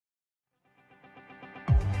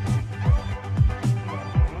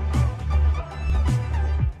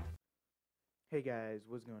Hey guys,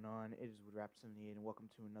 what's going on? It is WoodRaptor78 and welcome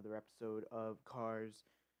to another episode of Cars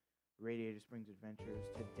Radiator Springs Adventures.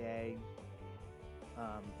 Today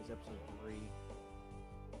is episode 3.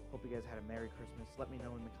 Hope you guys had a Merry Christmas. Let me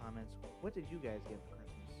know in the comments, what did you guys get for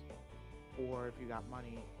Christmas? Or if you got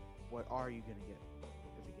money, what are you going to get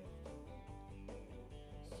as a gift?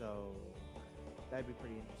 So, that'd be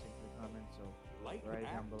pretty interesting in the comments, so write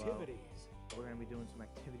it down below. We're going to be doing some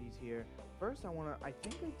activities here. First, I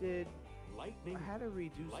think I did... I had to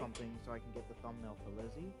redo something so I can get the thumbnail for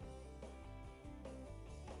Lizzie.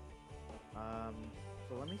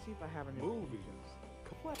 So let me see if I have a new movies.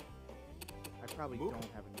 What? I probably don't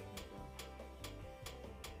have a new paint job.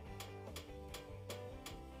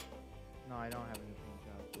 No, I don't have a new paint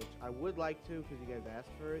job, which I would like to because you guys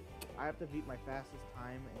asked for it. I have to beat my fastest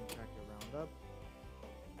time in Tractor Roundup.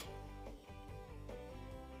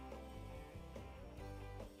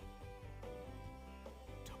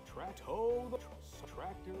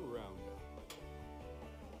 Tractor Roundup.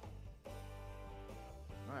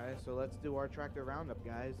 Alright, so let's do our Tractor Roundup,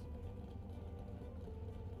 guys.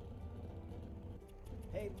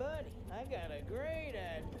 Hey, buddy, I got a great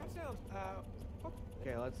idea. That sounds,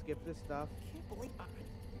 Okay, let's skip this stuff. Can't believe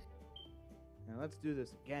And let's do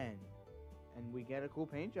this again. And we get a cool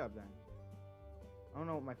paint job then. I don't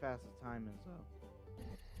know what my fastest time is, though.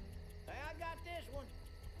 Hey, I got this one.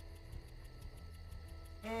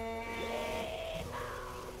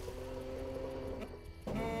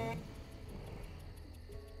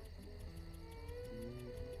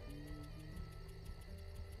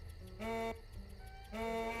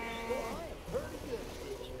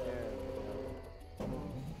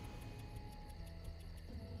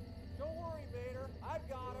 Don't worry, Vader. I've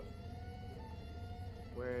got him.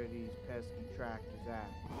 Where are these pesky tractors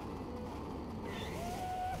at?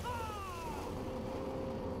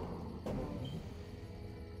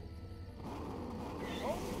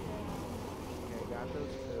 Okay, got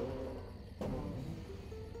those two.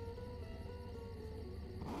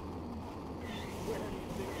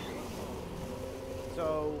 So,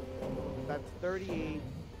 that's 38,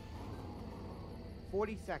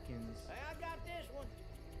 40 seconds. Hey, I got this one.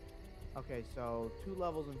 Okay, so 2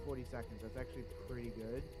 levels in 40 seconds. That's actually pretty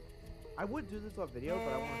good. I would do this off video,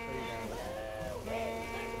 but I want to show you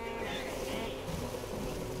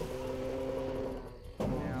guys.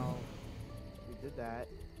 Now, we did that.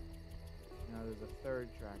 Now there's a third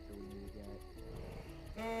tractor we need to get.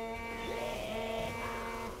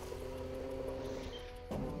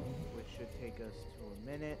 Which should take us to a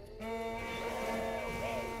minute. And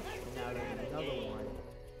now there's another one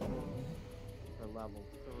for level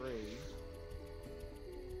 3.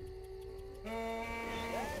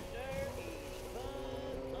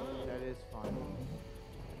 That is fun.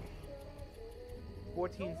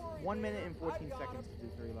 1 minute and 14 seconds to do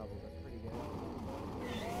 3 levels. That's pretty good.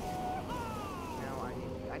 Now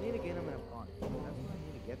I need to get them in a bunch. That's what I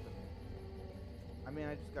need to get them in. I mean,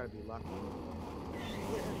 I just gotta be lucky.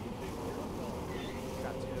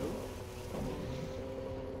 Got 2.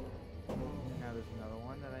 And now there's another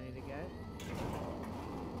one that I need to get.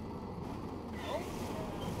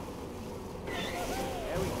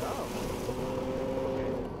 There we go. Okay,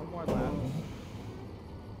 there's 1 more left.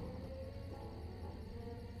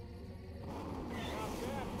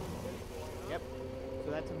 Yep. So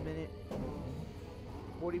that's a minute,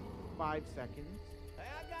 45 seconds. Hey,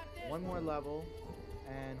 I got this 1 more level,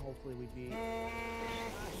 and hopefully we beat.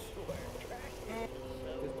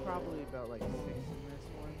 There's probably about like 6 in this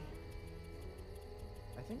one.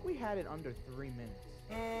 I think we had it under 3 minutes.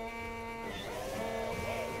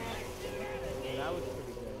 That was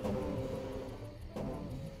pretty good.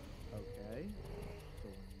 Okay. So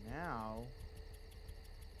now.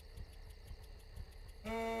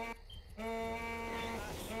 Okay.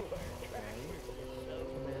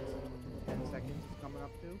 2 minutes and 10 seconds is coming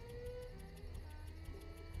up to.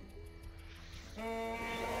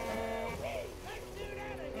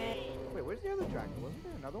 Wait, where's the other tractor? Wasn't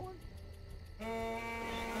there another one? Okay,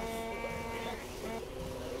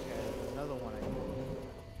 there's another one I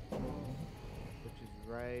think. Which is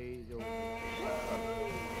right over here.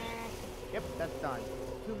 Yep, that's done.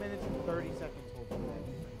 2 minutes and 30 seconds hopefully that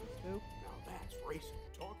brings us to. Now that's racing.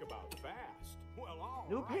 Talk about fast. Well, all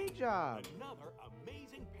New paint job! Another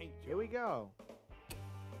amazing paint job. Here we go.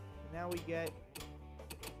 Now we get...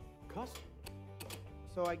 Custom.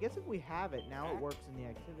 So I guess if we have it, now it works in the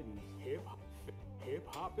activities. Hip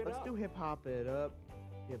hop it up. Let's do hip hop it up.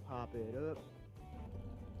 Hip hop it up.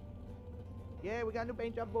 Yeah, we got a new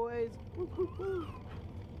paint job, boys. Woo, woo, woo.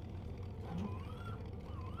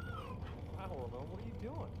 I don't know.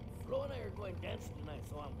 doing? Flo and I are going dancing tonight,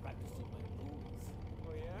 so I'm practicing my moves.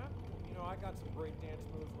 Oh, yeah? You know know, I got some great dance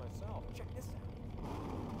moves myself. Check this out.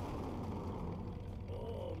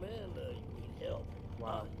 Oh man, you need help.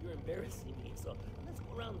 Wow. You're embarrassing me, so let's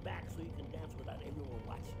go around the back so you can dance without everyone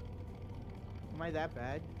watching. Am I that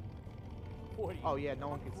bad? What do you Oh yeah, no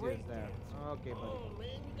I'm one a can see us great there. dancer. Okay, buddy. Oh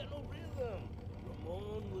man, you got no rhythm.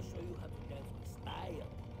 Ramon will show you how to dance with style.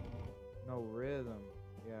 No rhythm.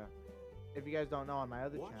 Yeah. If you guys don't know, on my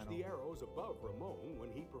other Watch channel. the arrows above Ramon when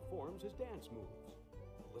he performs his dance moves.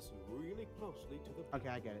 Listen really closely to the beat. Okay,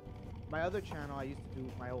 I get it. My other channel I used to do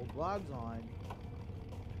my old vlogs on.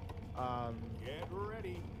 Get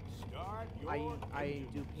ready. Start your I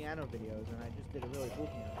engines. do piano videos, and I just did a really cool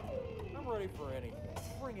piano video. I'm ready for anything.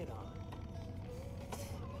 Bring it on.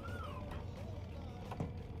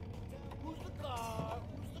 Who's the car?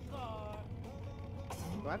 Who's the car?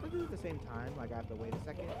 Do I have to do it at the same time? Like I have to wait a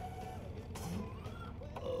second?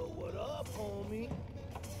 What up, homie?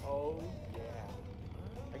 Oh, yeah.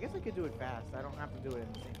 I guess I could do it fast. I don't have to do it in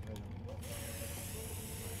the same rhythm.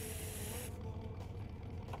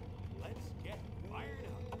 Let's get fired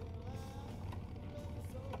up.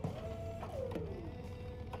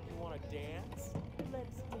 You want to dance?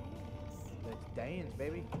 Let's dance. Let's dance,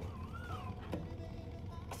 baby.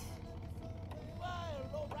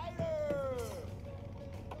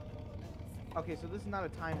 Okay, so this is not a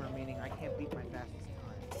timer, meaning I can't beat my fastest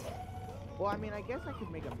time. Well, I mean, I guess I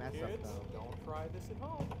could make a mess up, Kids, though. don't try this at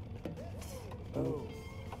home. Oh.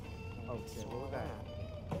 Oh, shit, what was that?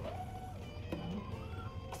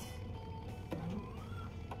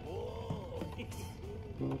 Whoa.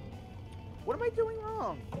 What am I doing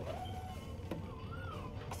wrong?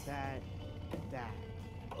 That.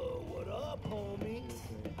 What up, homie?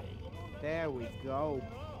 There we go.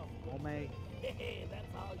 Homie. Hey,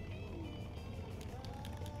 that's all you.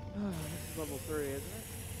 This is level 3, isn't it?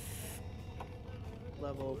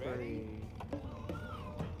 Level 3. Ready?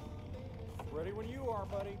 Ready when you are,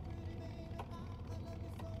 buddy.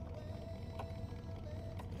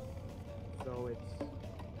 So it's.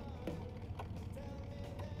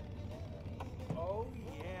 Oh,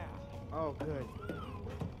 yeah. Oh, good.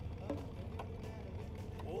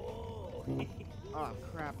 Whoa. Oh,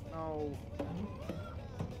 crap. No.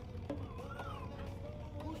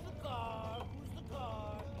 Who's the car? Who's the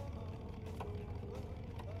car?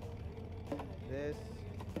 This.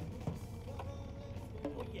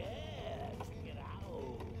 Oh yeah, check it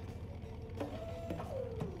out.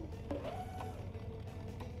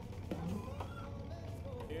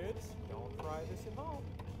 Kids, don't try this at home.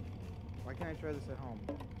 Why can't I try this at home?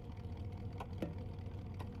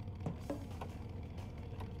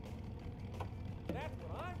 That's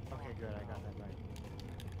what I'm Okay, good. I got that right.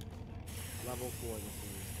 Level 4 this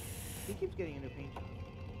is. He keeps getting a new paint job.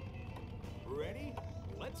 Ready?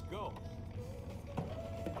 Let's go.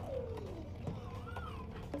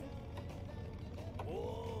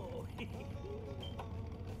 Whoa.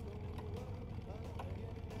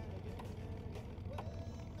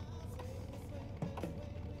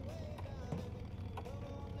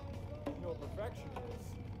 You know what perfection is?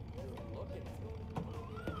 You're looking for it.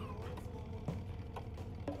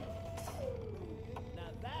 Now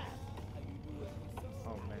that's how you do it.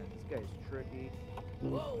 Oh, man. This guy's tricky. Whoa,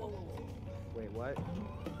 whoa, whoa, whoa. Wait, what?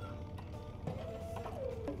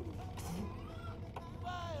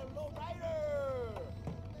 Fire, low rider!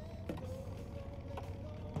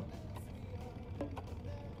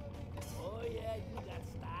 Oh yeah, you got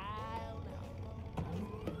style now.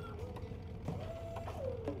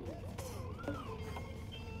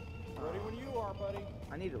 Ready when you are, buddy.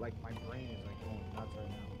 I need it like my brain is like going nuts right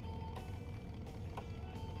now.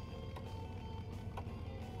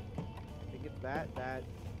 I think it's that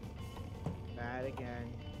again.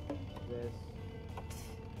 This.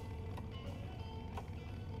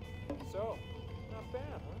 So, not bad,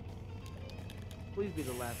 huh? Please be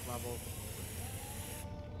the last level.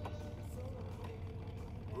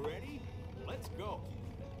 Ready? Let's go.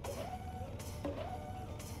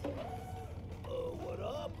 What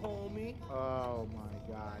up, homie? Oh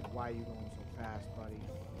my god. Why are you going so fast, buddy?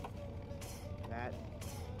 That.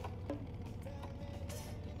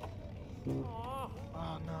 Aw,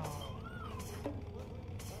 Oh no.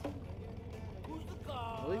 Who's the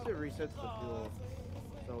car? At least it resets the fuel.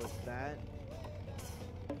 So it's that.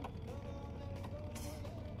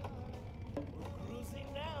 Cruising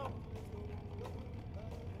now.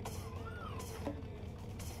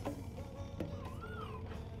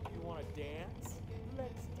 you want to dance?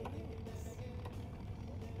 Let's dance.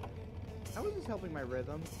 How is this helping my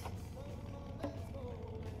rhythm?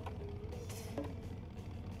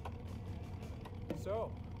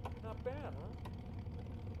 So, not bad,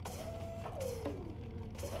 huh?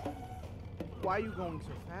 Why are you going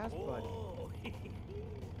so fast, buddy? Oh.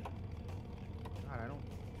 God, I don't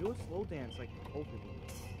do a slow dance like old people.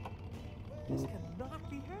 This cannot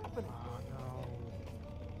be happening. Oh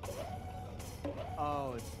no.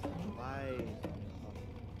 Oh, it's light.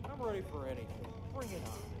 I'm ready for anything. Bring it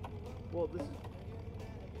on. Well, this is.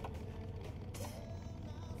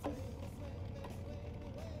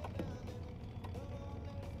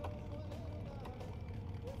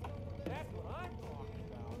 That's what I'm talking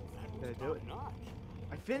about. Did I do it? Notch.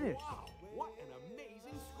 I finished. Wow, what an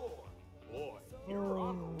amazing score. Boy, you're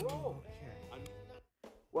on a roll. Okay. An-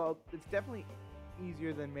 Well, it's definitely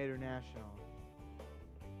easier than Mater National.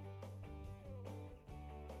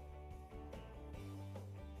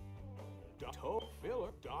 Toe filler,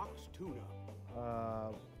 Doc's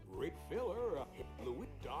tune-up. Rick filler, Louis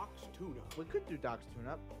Doc's tune-up. We could do Doc's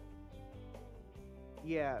tune-up.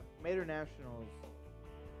 Yeah, Mater National's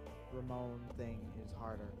Ramon thing is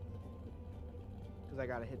harder. Because I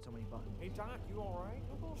gotta hit so many buttons. Hey, Doc, you alright?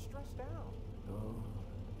 I'm a little stressed out. Oh,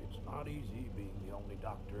 it's not easy being the only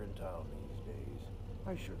doctor in town these days.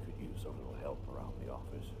 I sure could use a little help around the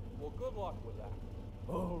office. Well, good luck with that.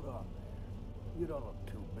 Hold on there. You don't look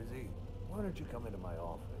too busy. Why don't you come into my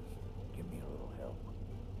office? Give me a little help.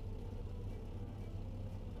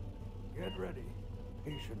 Get ready.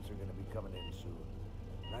 Patients are going to be coming in soon.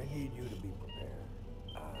 And I need you to be prepared.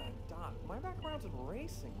 Doc, my background's in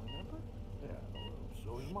racing, remember? Yeah, well,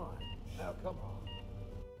 so is mine. Now, come on.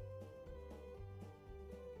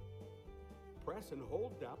 Press and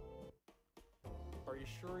hold down. Are you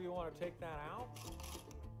sure you want to take that out?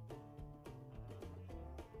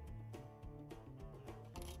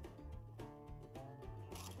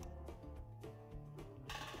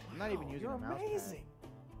 I'm not even using You're a mouse pad. amazing.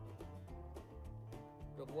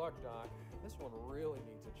 Good luck, Doc. This one really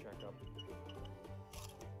needs a checkup.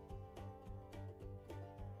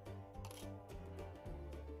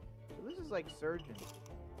 So this is like Surgeon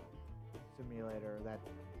Simulator, that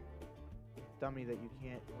dummy that you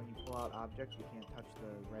can't, when you pull out objects, you can't touch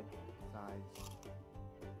the red sides.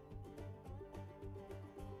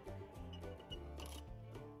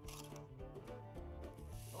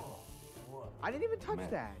 Oh, what? I didn't even touch mess.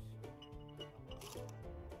 that.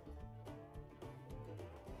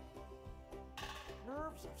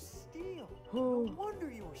 Nerves of steel. Oh. No wonder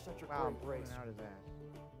you were such a Wow, I'm great pulling racer. out his ass.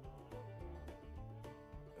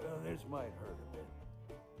 This might hurt a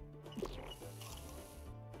bit.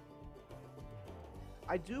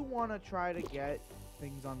 I do want to try to get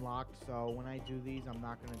things unlocked, so when I do these, I'm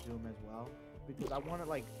not going to do them as well. Because I want to,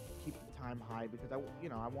 like, keep the time high, because I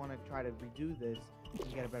want to try to redo this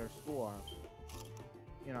and get a better score.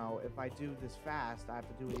 You know, if I do this fast, I have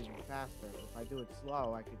to do it even faster. If I do it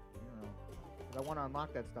slow, I could, because I want to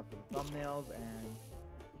unlock that stuff for the thumbnails and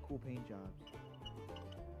cool paint jobs.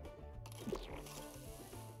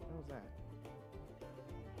 What was that?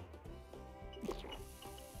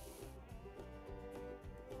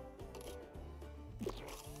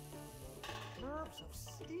 Nerves of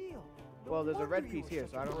steel. No Well, there's a wonder red you piece were here,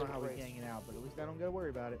 such so a I don't know great how he's racer. getting it out, but at least I don't gotta worry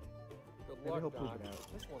about it. Good Maybe he'll luck, poop Doc. it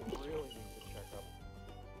out. This one really needs a checkup.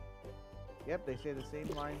 Yep, they say the same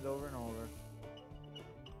lines over and over.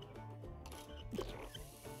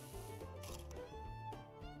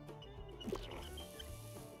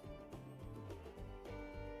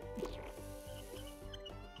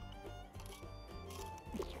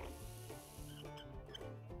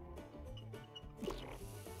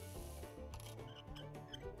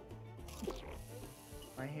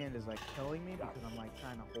 My hand is like killing me because I'm like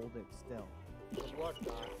trying to hold it still. Good luck,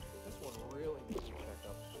 Doc. This one really needs a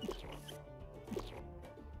checkup.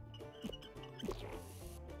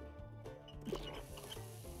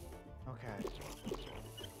 Okay.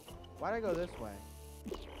 Why'd I go this way?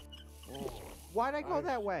 Why'd I go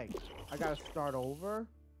that way? I gotta start over?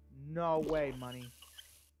 No way, money.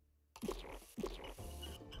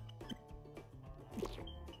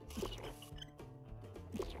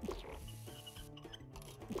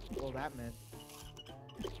 Well, that missed.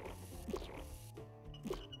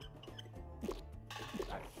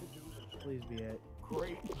 Please be it.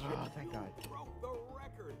 Great Oh, thank God. You broke the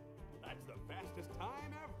record. That's the fastest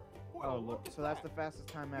time ever. Oh, Well, look. look at So that's the that. fastest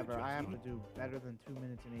time ever. I have to do better than 2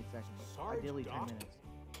 minutes and 8 seconds. Ideally 10 minutes.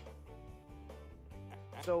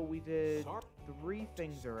 So we did 3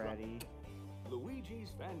 things already.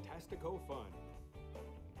 Luigi's Fantastico Fun.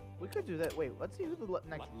 We could do that. Wait, let's see who the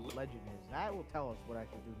next legend is. That will tell us what I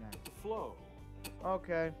should do next. Flow.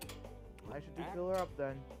 Okay. I should do filler up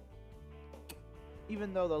then.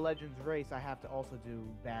 Even though the Legends race, I have to also do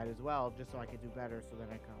bad as well, just so I can do better so that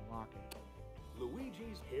I can unlock it.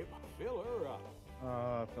 Luigi's Hip Filler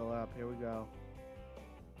Up. Fill up. Here we go.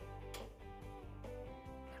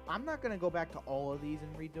 I'm not gonna go back to all of these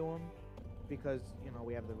and redo them because you know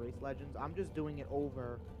we have the race legends. I'm just doing it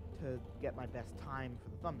over to get my best time for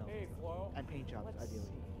the thumbnails Hey, Flo. and paint jobs, Let's-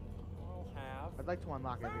 ideally. I'll have. I'd like to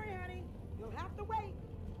unlock Sorry, everything. honey. You'll have to wait.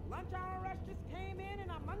 Lunch hour rush just came in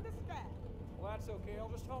and I'm understaffed. Well, that's okay. I'll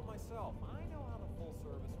just help myself. I know how the full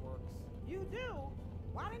service works. You do?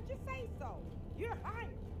 Why didn't you say so? You're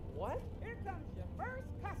hired. What? Here comes your first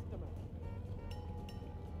customer.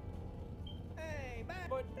 Hey, man.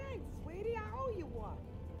 But- Thanks, sweetie. I owe you one.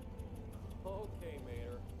 Okay,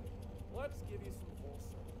 Mater. Let's give you some full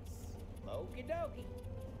service. Okie dokie.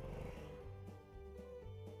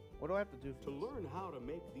 What do I have to do for To this? learn how to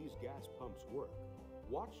make these gas pumps work,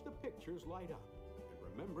 watch the pictures light up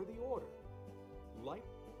and remember the order. Light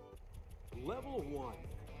level 1.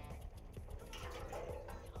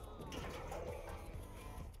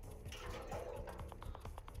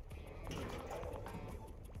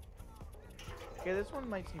 Okay, this one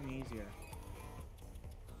might seem easier.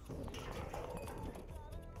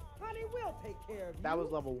 Honey, we'll take care of you. That was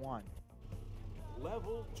level 1.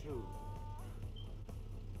 Level 2.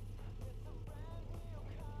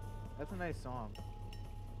 That's a nice song.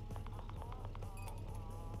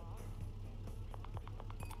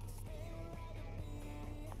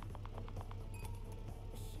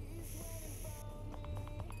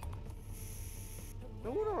 So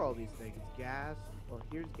what are all these things? Gas, or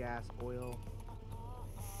here's gas, oil.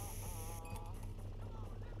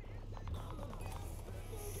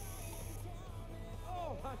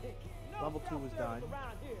 Oh, honey. No Level 2 was self-service done.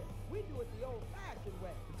 around here. We do it the old-fashioned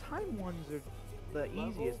way. The time ones are the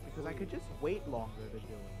easiest because I could just wait longer to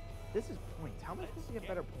do it. This is points. How am I supposed to get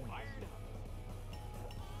better points? Fired up.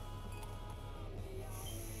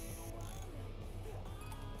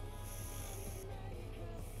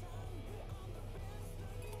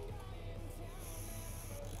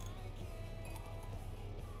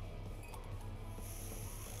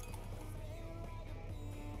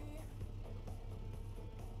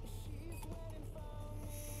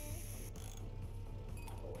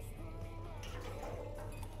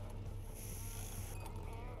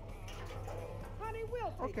 Honey,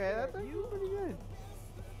 we'll take Okay, care that's of actually you. pretty good.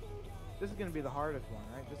 This is gonna be the hardest one,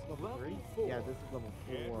 right? This is level Level 3? 4. Yeah, this is level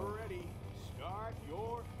Get 4. ready. Start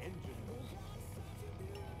your engines.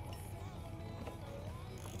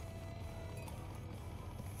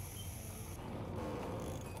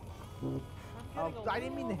 I'm Oh, getting a I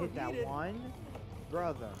didn't mean to little hit that overheated. one.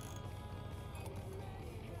 Brother.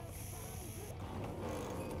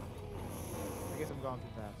 I guess I'm going too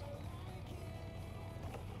fast.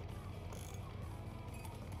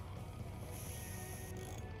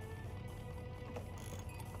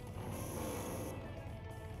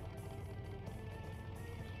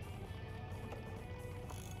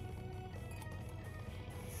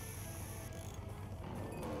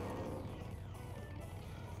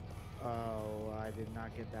 Oh, I did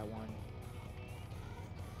not get that one.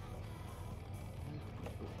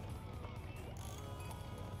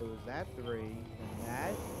 It was that 3, and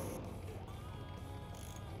that.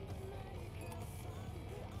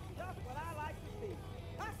 Just what I like to see.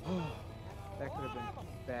 Hustle. That could have been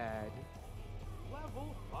bad.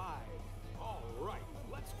 Level 5. All right,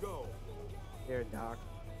 let's go. There, Doc.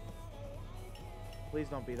 Please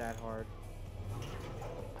don't be that hard.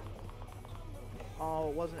 Oh,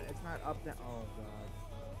 it wasn't. It's not up down. Oh, God.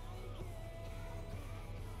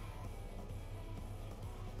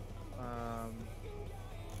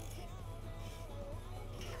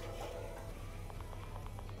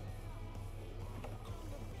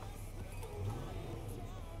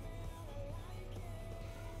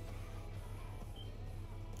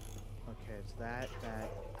 Okay, it's that.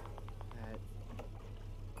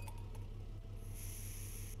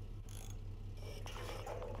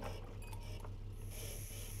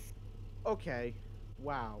 Okay.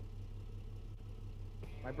 Wow.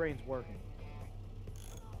 My brain's working.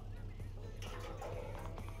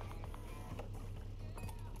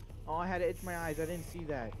 Oh, I had to itch my eyes. I didn't see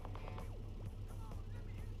that.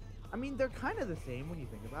 I mean, they're kind of the same when you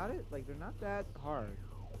think about it. Like, they're not that hard.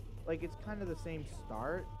 Like, it's kind of the same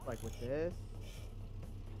start, like with this.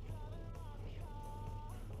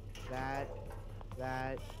 That,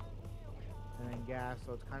 and then gas,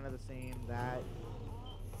 so it's kind of the same, that.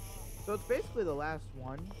 So it's basically the last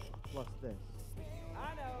one, plus this.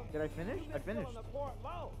 I know. Did I finish? You've I been finished. filling the port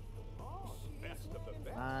low. Oh, best of the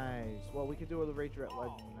best. Nice. Well, we could do a Radiator at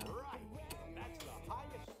Legend now. All right, that's the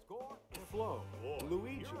highest score. Flo,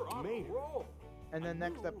 Luigi, You're on a Mater. roll. And then A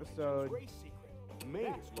next new episode, race secret. Mater,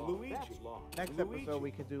 That's long, Luigi. that's long. next Luigi. episode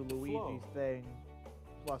we could do Luigi's thing,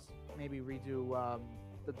 plus maybe redo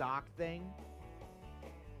the Doc thing.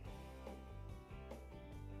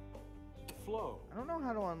 Flow. I don't know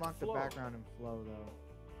how to unlock the Flow. background in Flow, though.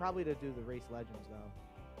 Probably to do the race legends, though.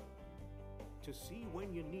 To see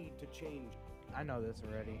when you need to change. I know this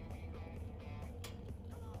already.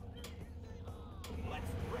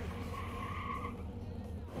 Let's race.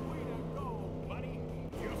 Way to go, buddy.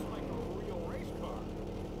 Just like a real race car.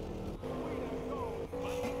 Way to go,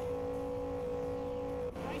 buddy.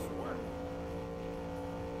 Nice work.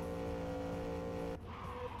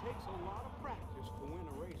 It takes a lot of practice to win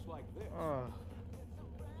a race like this.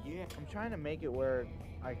 Yeah. I'm trying to make it where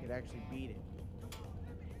I could actually beat it.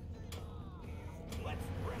 Let's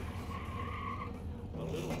race. A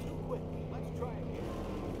little too quick. Let's try again.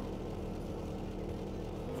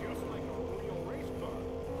 Just like a real race car.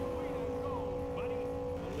 Way to go, buddy. A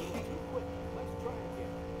little too quick. Let's try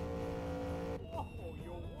again. Whoa,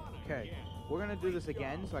 you won Okay, again. we're gonna do this Great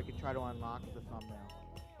again job. so I can try to unlock the thumbnail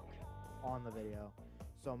on the video.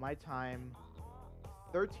 So my time,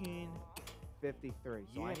 13:53.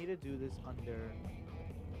 So I Yeah. need to do this under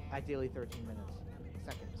ideally 13 minutes.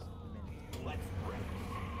 Seconds. Minutes. Let's race.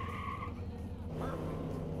 Perfect.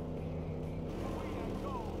 Way to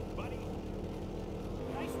go, buddy.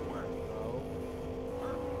 Nice work. So,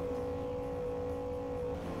 Perfect.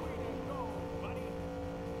 Way to go, buddy.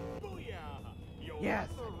 Booyah! You yes,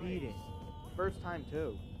 won the I beat it. race. First time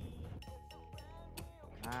too.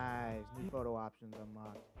 Nice. New photo options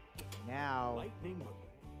unlocked. Now, Lightning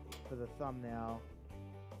for the thumbnail,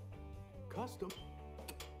 custom.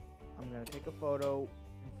 I'm gonna take a photo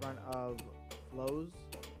in front of Flo's,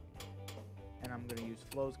 and I'm gonna use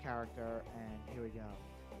Flo's character, and here we go.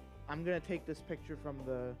 I'm gonna take this picture from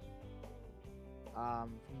the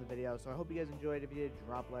video, so I hope you guys enjoyed. If you did,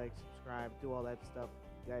 drop like, subscribe, do all that stuff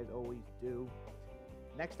you guys always do.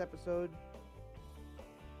 Next episode,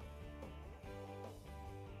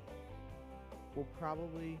 we'll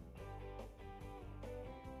probably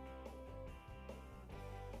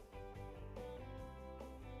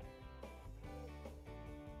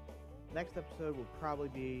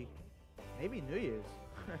be maybe New Year's.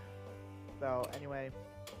 So anyway,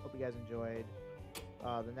 hope you guys enjoyed.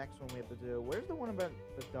 The next one we have to do, where's the one about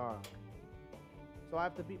the dark? So I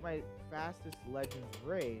have to beat my fastest Legends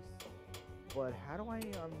race, but how do I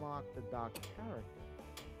unlock the dark character?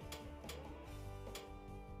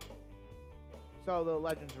 So the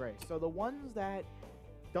Legends race. So the ones that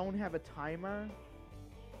don't have a timer,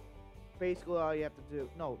 basically all you have to do,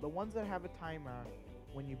 no, the ones that have a timer,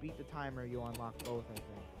 when you beat the timer, you unlock both, I think.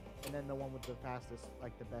 And then the one with the fastest,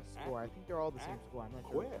 like the best score. I think they're all the same score. I'm not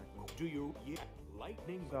sure Quick. exactly. Do you? Yeah.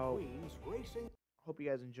 Lightning So- McQueen's racing. Hope you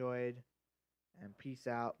guys enjoyed, and peace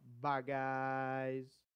out. Bye, guys.